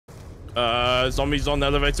Zombies on the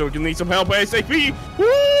elevator. We need some help ASAP.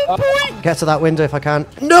 Woo, boy. Get to that window if I can.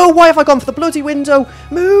 No, why have I gone for the bloody window?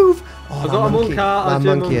 Move! Oh, I got a monkey. That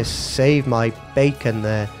monkey has saved my bacon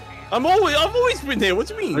there. I've always been here. What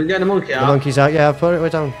do you mean? Are you getting a monkey out? The monkey's out. Yeah, I've put it way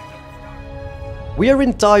down. We are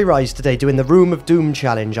in Die Rise today doing the Room of Doom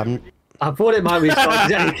challenge. I thought it might be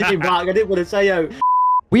coming back. I didn't want to say out.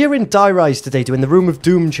 We are in Die Rise today doing the Room of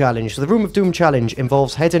Doom challenge. So the Room of Doom challenge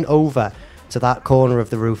involves heading over to that corner of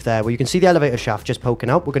the roof there where you can see the elevator shaft just poking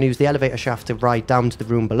out. We're going to use the elevator shaft to ride down to the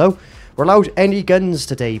room below. We're allowed any guns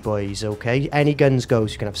today, boys, okay? Any guns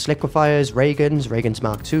goes. You can have Sliquifiers, Reagans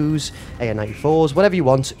Mark IIs, AN-94s, whatever you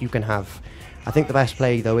want, you can have. I think the best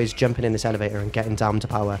play, though, is jumping in this elevator and getting down to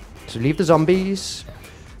power. So leave the zombies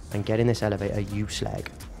and get in this elevator, you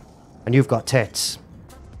slag. And you've got tits.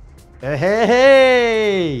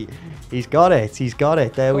 Hey! He's got it. He's got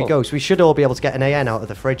it. There we go. So we should all be able to get an AN out of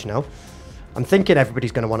the fridge now. I'm thinking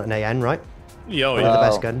everybody's going to want an AN, right? Yeah, the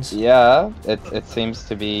best guns. Yeah, it seems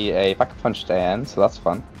to be a back-punched AN, so that's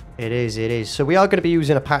fun. It is, it is. So we are going to be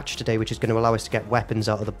using a patch today, which is going to allow us to get weapons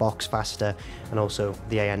out of the box faster, and also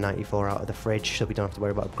the AN-94 out of the fridge, so we don't have to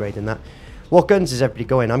worry about upgrading that. What guns is everybody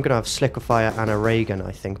going? I'm going to have Sliquifier and a ray gun,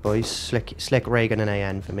 I think, boys. Slick ray gun and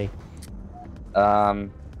AN for me.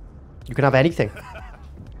 You can have anything.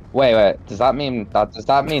 Wait. Does that mean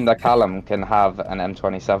that Callum can have an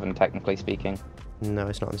M27, technically speaking? No,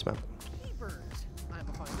 it's not on this map.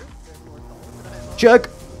 Jug!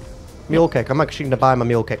 Mule kick. I'm actually going to buy my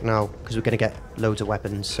mule kick now because we're going to get loads of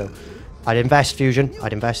weapons. So I'd invest fusion.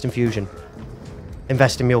 I'd invest in fusion.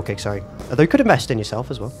 Invest in mule kick, sorry. Although you could invest in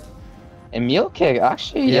yourself as well. In mule kick,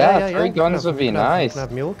 actually, yeah, three guns would be nice.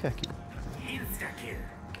 Have mule kick.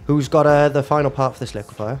 Who's got the final part for this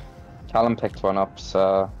liquefier? Callum picked one up,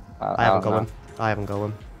 so I haven't got one. I haven't got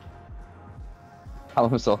one.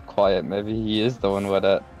 Callum's all quiet. Maybe he is the one with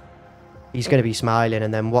it. He's going to be smiling,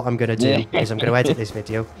 and then what I'm going to do is I'm going to edit this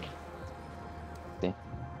video.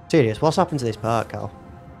 Serious, what's happened to this part, Cal?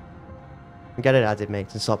 Get it added, mate,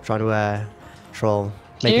 and stop trying to troll.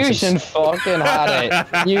 Fusion fucking had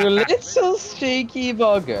it. You little cheeky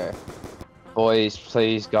bugger. Boys,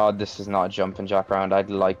 please, God, this is not a jumping jack round. I'd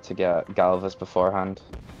like to get Galvis beforehand.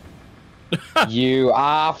 You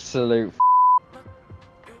absolute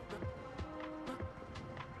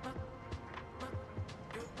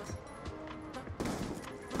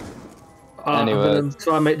anyway. I'm gonna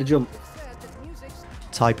try and make the jump.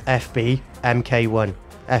 Type FB MK1.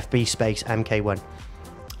 FB space MK1.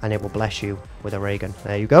 And it will bless you with a ray gun.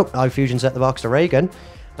 There you go. Now Fusion's at the box to ray gun.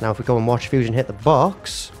 And now if we go and watch Fusion hit the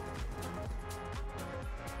box,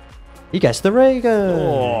 he gets the ray gun.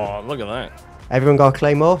 Oh, look at that. Everyone got a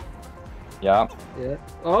claymore? Yeah.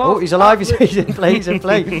 Oh, he's alive. He's in play. He's in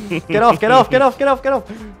play. Get off, get off, get off, get off, get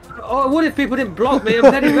off. Oh, what if people didn't block me? I'm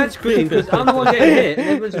heading red screen because I'm the one getting hit and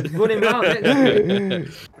everyone's just running around next to me.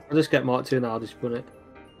 I'll just get Mark 2 now. I'll just run it.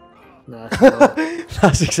 Nah,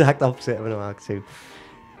 that's the exact opposite of an Mark 2.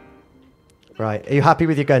 Right, are you happy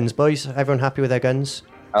with your guns, boys? Everyone happy with their guns?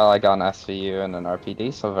 Oh, I got an SVU and an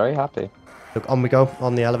RPD, so very happy. Look, on we go,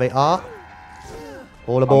 on the elevator.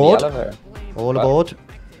 All aboard. All aboard.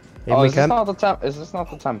 In we come. Is this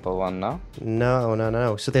not the temple one, no?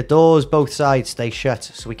 No. So the doors both sides stay shut,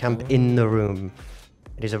 so we camp in the room.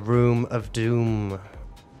 It is a room of doom.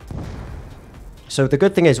 So the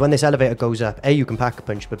good thing is, when this elevator goes up, A, you can pack a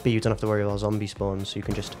punch, but B, you don't have to worry about zombie spawns, so you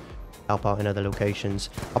can just help out in other locations.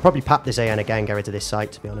 I'll probably pap this AN again, get rid of this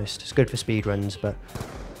site, to be honest. It's good for speed runs, but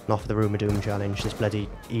not for the Room of Doom challenge. This bloody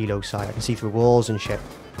ELO site, I can see through walls and shit.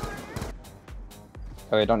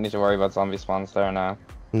 Oh, you don't need to worry about zombie spawns there now.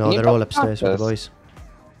 No, they're all upstairs with the boys.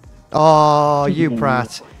 Oh, you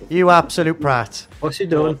prat. You absolute prat. What's he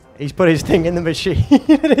doing? He's put his thing in the machine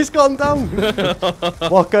and it's gone down.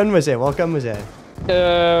 What gun was it? What gun was it?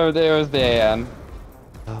 Oh, there was the AN.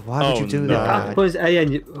 Oh, why would you do that? You can't put his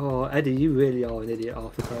AN. Oh, Eddie, you really are an idiot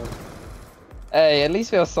half the time. Hey, at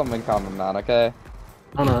least we have something in common, man, okay?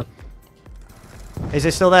 I know. Is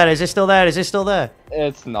it still there? Is it still there? Is it still there?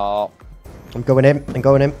 It's not. I'm going in. I'm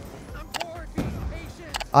going in.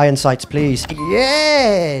 Iron sights, please.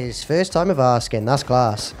 Yes! First time of asking. That's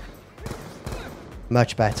class.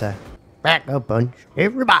 Much better. Back a bunch.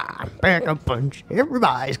 Everybody. Back a bunch.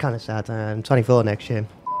 Everybody. It's kind of sad. I'm 24 next year.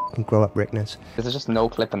 I can grow up Ricktness. Is it just no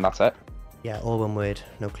clip and that's it? Yeah, all one word.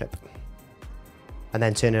 No clip. And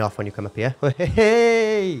then turn it off when you come up here.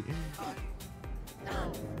 Hey!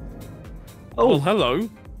 Oh, hello.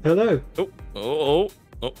 Hello. Oh,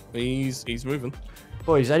 he's moving.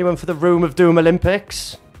 Boys, anyone for the Room of Doom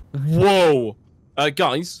Olympics? Whoa!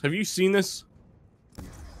 Guys, have you seen this?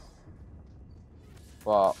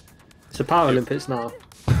 What? It's a Paralympics now.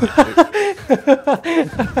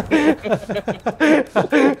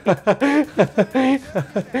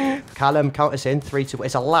 Callum, count us in. 3, 2.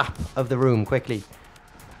 It's a lap of the room. Quickly.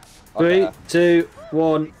 3, 2,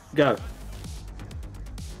 1, go.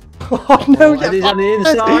 Oh no! And he's on the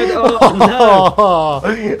inside.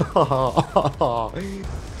 Oh no!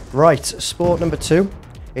 Right, sport number 2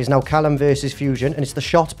 is now Callum versus Fusion, and it's the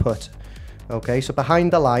shot put. Okay, so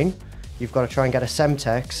behind the line, you've got to try and get a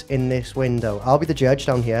Semtex in this window. I'll be the judge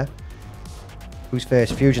down here. Who's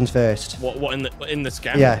first? Fusion's first. What in the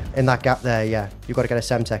scan? Yeah, in that gap there. Yeah, you've got to get a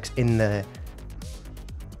Semtex in there.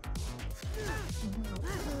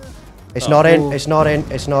 It's not in. It's not in.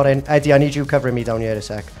 It's not in. Eddie, I need you covering me down here a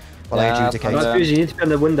sec while I adjudicate. Right, Fusion, you need to be on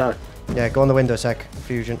the window. Yeah, go on the window a sec,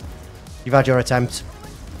 Fusion. You've had your attempt.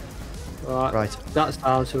 Right. That's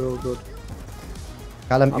down, so we're all good.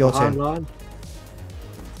 Callum, your turn. Line.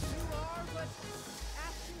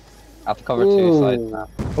 I have to cover 2 sides now.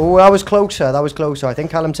 Oh, that was closer. That was closer. I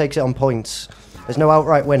think Callum takes it on points. There's no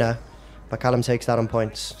outright winner, but Callum takes that on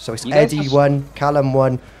points. So it's Eddie 1, Callum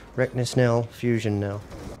 1, Ricktness 0, Fusion 0.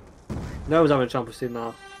 No one's having a Champions League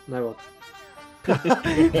now. No one.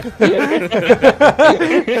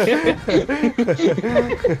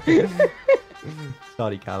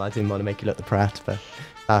 Sorry, Cal. I didn't want to make you look the prat, but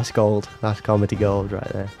that's gold. That's comedy gold right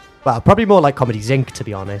there. Well, probably more like comedy zinc, to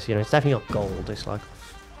be honest. You know, it's definitely not gold. It's like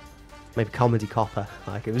maybe comedy copper.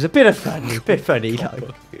 Like it was a bit of fun, a bit funny. Like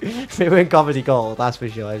if it weren't comedy gold, that's for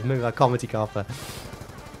sure. It's maybe like comedy copper.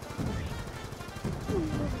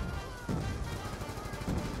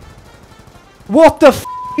 What the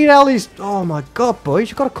hell is? Oh my god, boys!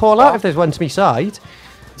 You got to call out if there's one to me side.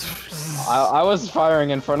 I was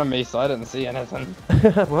firing in front of me, so I didn't see anything.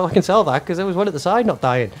 Well, I can tell that because there was one at the side not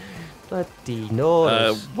dying. Bloody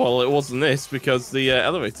noise. Well, it wasn't this because the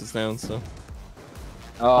elevator's down. So.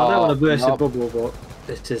 I don't want to burst a bubble, but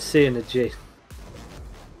it's a C and a G.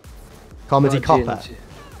 Comedy Not a G and a copper. G.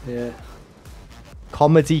 Yeah.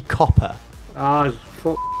 Comedy copper. Ah,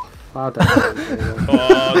 fuck. I don't know.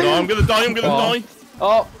 Oh no, I'm gonna die. I'm gonna die.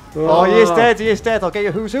 Oh. Oh, he is dead, he is dead. I'll get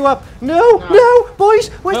your who's who up. No, no, boys,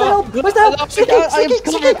 where's the help? Where's the help?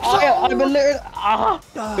 I'm a little.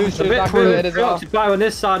 Who's a bit preoccupied on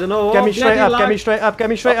this side and all. Get me straight up, get me straight up, get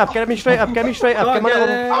me straight up, get me straight up, get me straight up. Come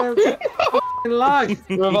on. Lag.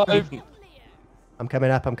 Revive. I'm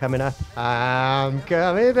coming up, I'm coming up. I'm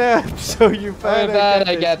coming up, so you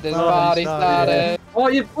better get this party started. Oh,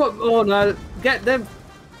 you put. Oh no, get them.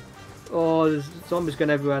 Oh, there's zombies going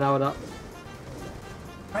everywhere now with that.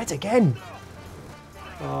 Right again.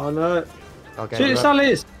 Oh no. Okay, Shoot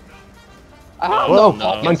Sally's. Whoa,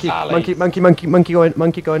 no, monkey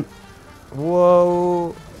going.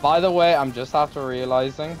 Whoa. By the way, I'm just after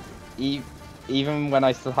realizing, even when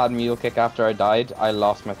I still had mule kick after I died, I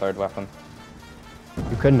lost my 3rd weapon.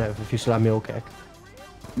 You couldn't have if you still had mule kick.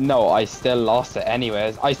 No, I still lost it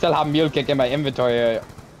anyways. I still have mule kick in my inventory.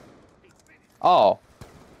 Oh.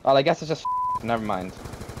 Well, I guess it's just never mind.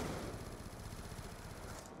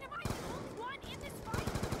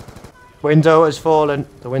 Window has fallen.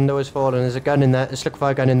 The window has fallen. There's a gun in there. There's a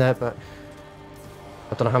Sliquifier gun in there, but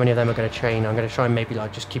I don't know how many of them are going to chain. I'm going to try and maybe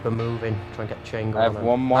like just keep them moving. Try and get the chain going. I have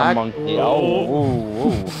one more monkey. Oh.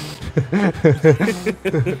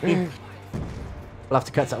 We'll have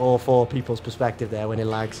to cut to all 4 people's perspective there when it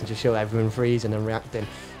lags and just show everyone freezing and reacting.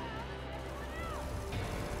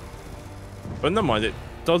 But never mind, it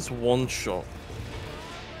does one shot.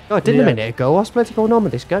 Oh, it didn't a minute ago. What's bloody going on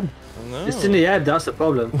with this gun? No. It's in the head, that's the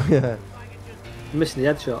problem. Yeah. I'm missing the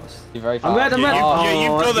headshots. You're very I'm red, I'm red.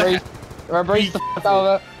 You've got the... Brace the f*** out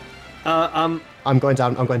of it. I'm going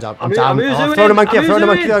down, I'm down. I'm down. Oh, I'm throwing a monkey, I'm throwing a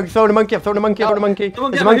monkey, I'm throwing a monkey, I'm throwing a monkey, I'm throwing a monkey.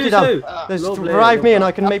 There's a monkey down. There's revive me and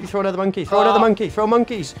I can maybe throw another monkey. Throw another monkey, throw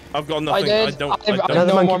monkeys. I've got nothing. I don't.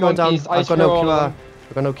 Another monkey going down. I've got no QR.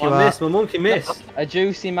 I've got no QR. I missed, my monkey missed. A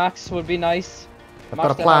juicy max would be nice. I've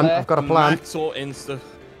got a plan, I've got a plan. Max or Insta.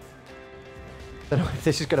 I don't know if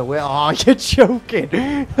this is going to work. Oh, you're joking.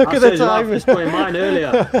 Look at the time. I destroyed mine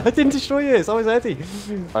earlier. I didn't destroy yours. I was Eddie.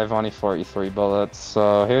 I've only 43 bullets,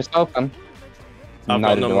 so here's hoping. I've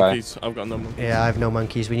got no monkeys. I've got no monkeys. Yeah, I have no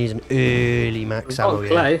monkeys. We need an early max ammo.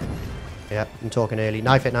 Clay. Yeah, I'm talking early.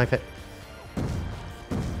 Knife it, knife it.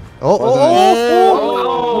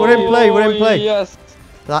 Oh, we're in play, we're in play. Yes.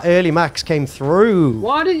 That early max came through.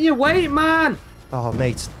 Why didn't you wait, man? Oh,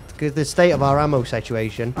 mate. The state of our ammo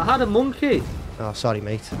situation. I had a monkey. Oh, sorry,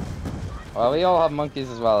 mate. Well, we all have monkeys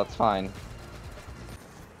as well, it's fine.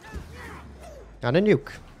 And a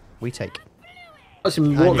nuke. We take. There's a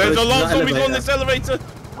lot of zombies on this elevator.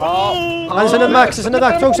 Oh! There's another max, there's another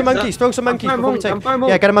max. Throw some monkeys, throw some monkeys before we take.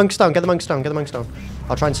 Yeah, get the monks down, get the monks down, get the monks down.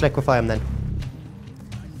 I'll try and sliquify them then.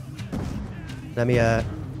 Let me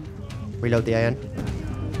reload the AN.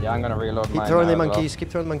 Yeah, I'm gonna reload Keep mine throwing the now as well. monkeys. Keep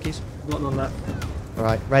throwing the monkeys. Nothing on that. All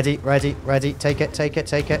right, ready, ready, ready. Take it, take it,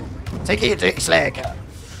 take it. Take it, you dirty slag.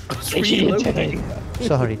 It's reloading.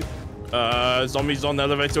 Sorry. Zombies on the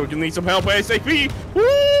elevator. We're gonna need some help ASAP.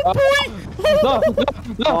 Woo, boy. No,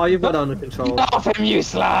 Oh, you've got that under control. off him, you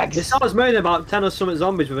slags! It starts moaning about 10 or something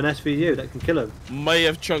zombies with an SVU that can kill him. May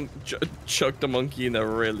have chucked the monkey in a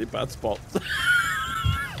really bad spot.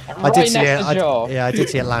 I did see next it. to Joe. Yeah, I did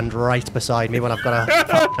see it land right beside me when I've got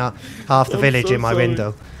half the village so in my sorry.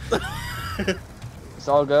 window. It's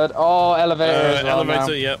all good. Oh, elevator as well now.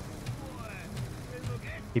 Elevator, yep.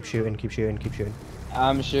 Keep shooting, keep shooting, keep shooting.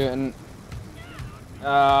 I'm shooting.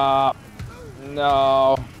 No.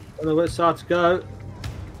 I don't know which side to go.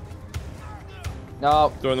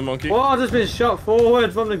 No. Throwing the monkey. Oh, I've just been shot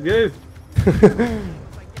forward from the goo.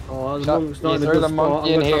 Oh, the Shot- monk's not you in a threw good the spot.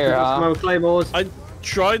 monkey I'm in gonna here, try to huh? get some claymores. I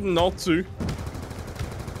tried not to.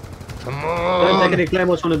 Come Don't take on. any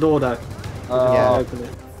claymores from the door, though. Yeah. Open it.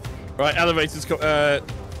 Right, elevators. Someone's got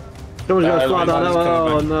to fly down. elevator's Oh,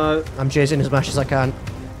 coming no. I'm chasing as much as I can.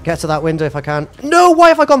 Get to that window if I can. No, why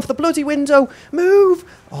have I gone for the bloody window? Move!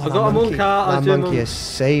 Oh, I that got a monk out, I That do a monkey monk. has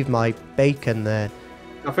saved my bacon there.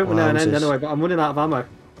 I think we're near an end Wowzers. anyway, but I'm running out of ammo.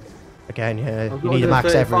 Again, yeah, I've you got need a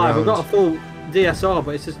max every 135. I've round. got a full DSR,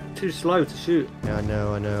 but it's just too slow to shoot. Yeah, I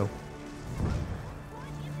know, I know.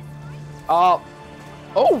 Oh.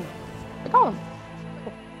 Oh. I got him.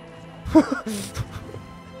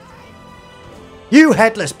 You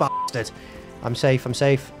headless bastard! I'm safe, I'm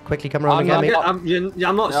safe. Quickly come around I'm and get not- me.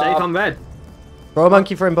 I'm not safe, I'm red. Throw a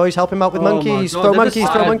monkey for him, boys. Help him out with Oh my monkeys. God, Throw they're monkeys,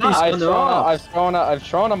 just throw like monkeys. that. I've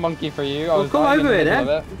thrown a monkey for you. I Well, was come dying in over the here middle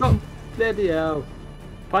then. of it. We've got bloody hell.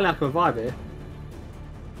 Finally I can revive here.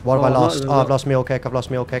 What have Oh, I I'm not lost? even Oh, I've lost. lost meal cake. I've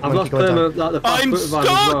lost meal cake. I've Monkey lost going down. perma, like the fast I'm quick revive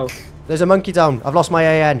as well. stuck! There's a monkey down. I've lost my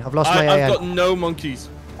AN. I've lost my I've AN. got no monkeys.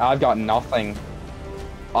 I've got nothing.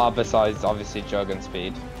 Besides obviously jug and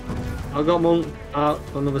speed. I've got monk out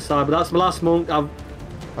on the other side, but that's my last monk. I've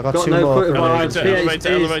I got got two no more. quick revive. Elevator, elevator,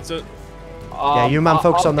 elevator. Yeah, you man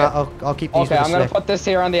focus on that. Okay. I'll keep these Okay, with I'm the gonna slip. put this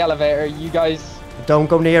here on the elevator. You guys. Don't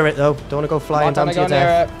go near it though. Don't want to go flying I'm down not to your gonna go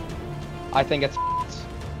death. near it. I think it's.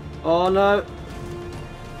 Oh no.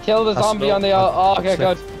 Kill the That's zombie not- on the. Oh, okay,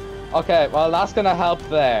 slip. good. Okay, well that's gonna help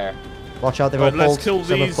there. Watch out, they've Right, all let's pulled. kill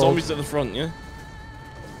Some have these pulled. zombies at the front, yeah?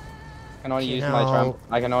 I can only use my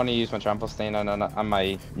I can only use my trample stain on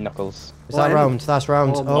my knuckles. Is that round? That's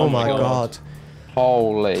round. Oh Oh my my God. god.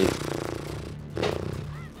 Holy.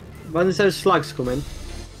 When those slags come in,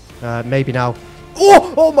 Maybe now.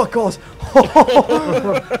 Oh! Oh my god!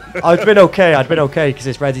 I'd been okay because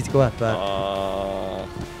it's ready to go up. But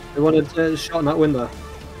they wanted a shot in that window.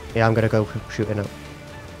 yeah, I'm gonna go shooting it.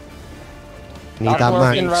 Need That's that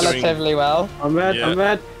working max. relatively well. I'm red, Yeah. I'm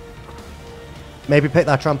red. Maybe pick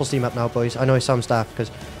that trample steam up now, boys. I know it sounds daft because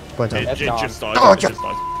going down. It gone. just died. Oh, it just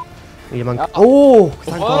died. You monk. Oh!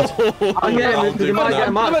 Thank god. Oh, I'm getting I'll it because do you might that. get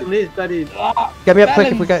a max from these bloody. Get me up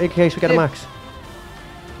quick if we get in case we get a max.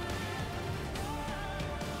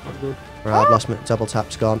 Right, I've lost my double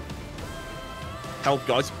tap's gone. Help,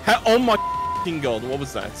 guys. Oh my f***ing god, what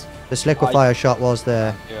was that? The Sliquifier shot was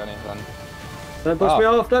there. Do anything. Don't push me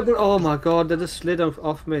off, don't push. Oh my god, they just slid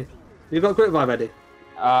off me. You got quick revive, Eddie?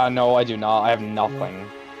 No, I do not. I have nothing.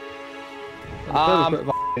 I'm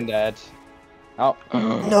f***ing dead. Oh.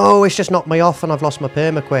 No, it's just knocked me off and I've lost my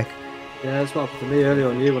perma quick. Yeah, that's what happened to me earlier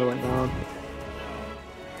on you when I went down.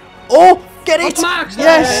 Oh! Get it! Max!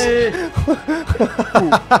 Yes! We're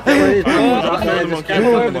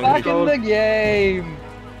back in the game.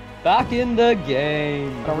 Back in the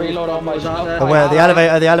game. I reload all my stuff. Oh, where? The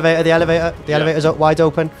elevator, the elevator, the elevator. The elevator's up wide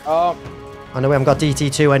open. Oh. I know we haven't got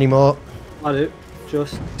DT2 anymore. I do.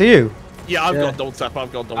 Just. Do you? Yeah, I've Yeah. got double tap,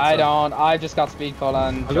 I've got double tap. I don't. I just got speed call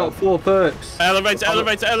and. I got 4 perks. Elevator,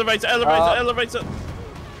 elevator, elevator, elevator, elevator.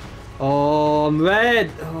 Oh, I'm red.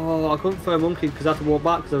 Oh, I couldn't throw a monkey because I had to walk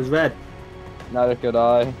back because I was red. Neither could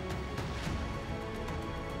I.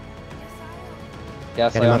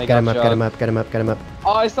 Yes, Get I him only up, get him got up, get him jug. up, get him up, get him up.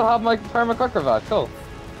 Oh, I still have my perma quick revive. Cool.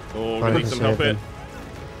 Oh, we Trying need to some save help here. him.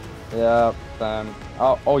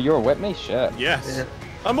 Yeah. Oh, you were with me. Shit. Yes. Yeah.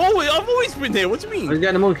 I've always been here, what do you I was mean?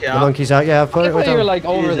 getting a monkey The out. monkey's out, yeah, I've put I it thought right you were down. like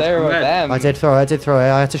over Jesus, there I'm with red. them. I did throw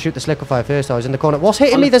it. I had to shoot the Sliquifier first. I was in the corner. What's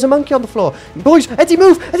hitting me? There's a monkey on the floor. Boys, Eddie,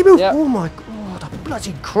 move! Eddie, move! Yeah. Oh my god, a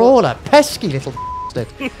bloody crawler. Pesky little bastard.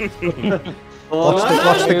 Oh,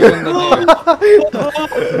 Watch no.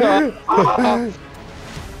 the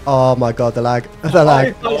Oh my god, the lag. The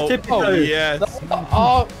lag. Oh, tippy Oh, toes. yes.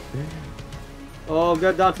 Oh Oh,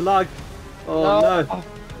 go down to lag. Oh, no.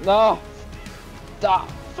 no! That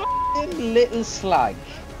fucking little slag.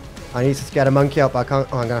 I need to get a monkey out, but I can't.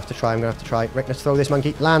 Oh, I'm gonna have to try. Ricktness, throw this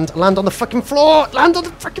monkey. Land on the fucking floor. Land on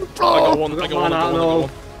the fucking floor. I got one.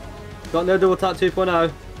 Got no double tap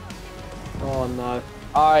 2.0. Oh no.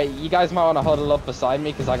 Alright, you guys might want to huddle up beside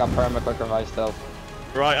me because I got perma quick revive still.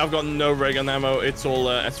 Right, I've got no ray gun ammo. It's all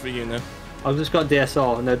SVU now. I've just got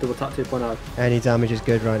DSR and no double tap 2.0. Any damage is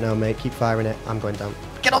good right now, mate. Keep firing it. I'm going down.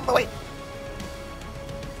 Get off the way.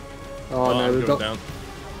 Oh no, we've got down.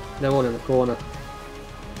 they're all in the corner.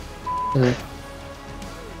 I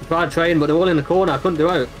tried training, but they're all in the corner. I couldn't do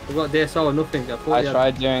it. We've got DSR or nothing. I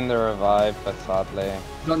tried doing the revive, but sadly.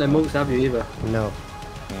 You've got no monks, have you, either? No.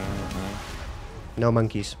 No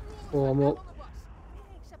monkeys. Oh, I'm up.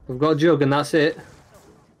 We've got a jug and that's it.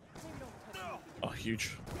 Oh,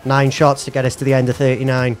 huge. 9 shots to get us to the end of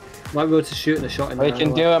 39. Might be able to shoot in a shot in We there.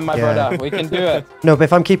 can do it, my brother. We can do it. No, but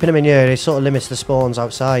if I'm keeping them in here, it sort of limits the spawns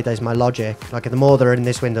outside. There's my logic. Like, the more they're in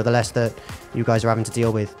this window, the less that you guys are having to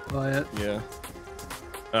deal with. Oh, yeah.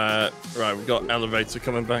 Yeah. Right, we've got elevator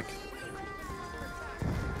coming back.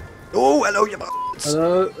 Oh, hello, you b****s.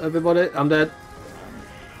 Hello, everybody. I'm dead.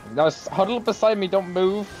 Now huddle up beside me, don't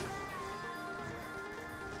move.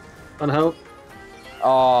 On help.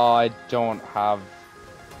 Oh, I don't have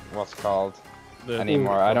what's called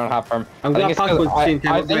anymore. I don't have perm. I'm gonna pack with I think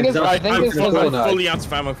it's I'm because fully out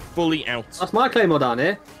of ammo. Fully out. That's my claymore down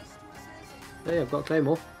here. Hey, I've got a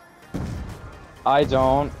claymore. I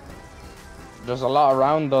don't. There's a lot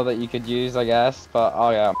around though that you could use, I guess. But oh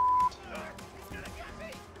yeah.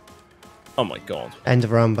 Oh my god. End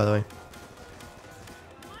of round, by the way.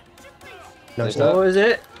 No, it's not. Oh, is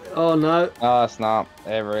it? Oh no. No, it's not.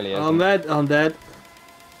 It really is. I'm dead. I'm dead.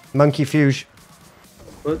 Monkey fuse.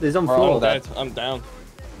 But there's on We're all floor. dead. I'm down.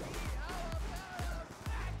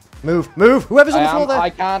 Move. Whoever's on the floor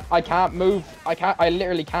there. I can't move. I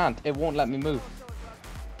literally can't. It won't let me move.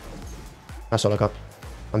 That's all I got.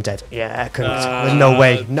 I'm dead. Yeah, I couldn't. There's no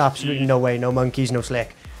way. No, absolutely no way. No monkeys, no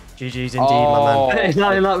slick. GG's indeed, my man. It's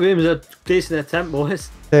not in that room. It's a decent attempt,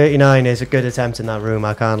 boys. 39 is a good attempt in that room,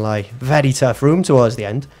 I can't lie. Very tough room towards the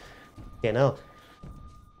end. You know.